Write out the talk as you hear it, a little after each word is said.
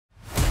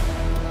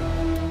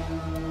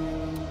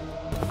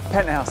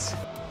Penthouse.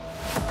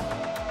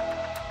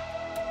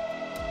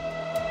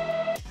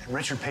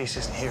 Richard Pace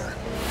isn't here.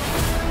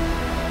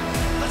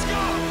 Let's go!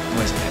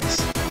 Where's Pace?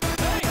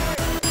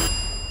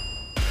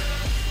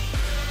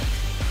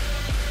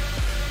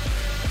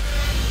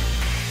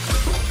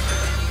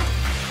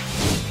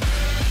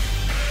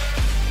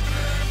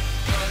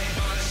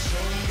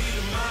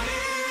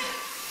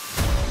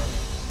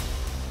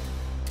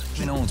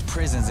 He owns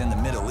prisons in the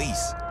Middle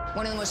East.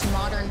 One of the most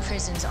modern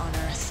prisons on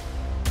Earth.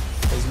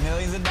 There's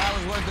millions of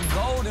dollars worth of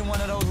gold in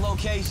one of those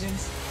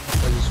locations.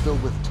 That is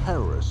filled with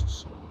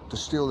terrorists to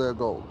steal their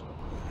gold.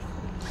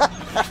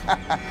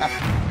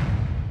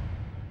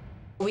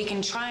 We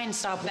can try and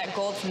stop that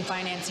gold from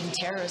financing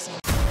terrorism.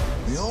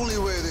 The only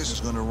way this is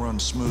going to run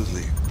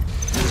smoothly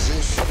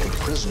is if the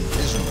prison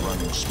isn't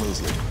running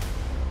smoothly.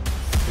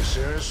 You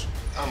serious?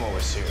 I'm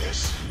always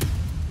serious.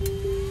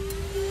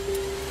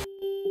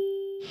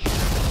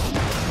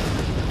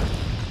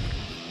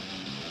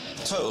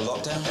 Total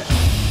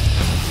lockdown.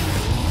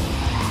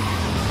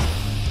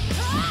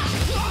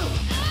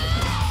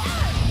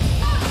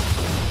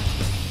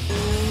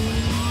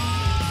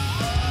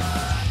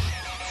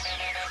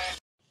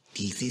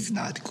 This is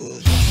not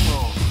good.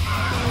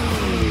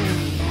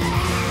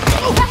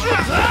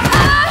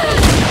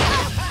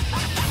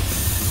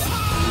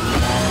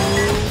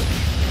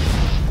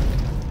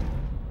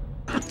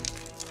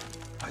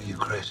 Are you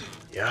crazy?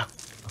 Yeah,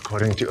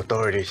 according to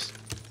authorities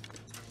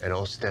and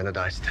all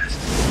standardized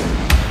tests.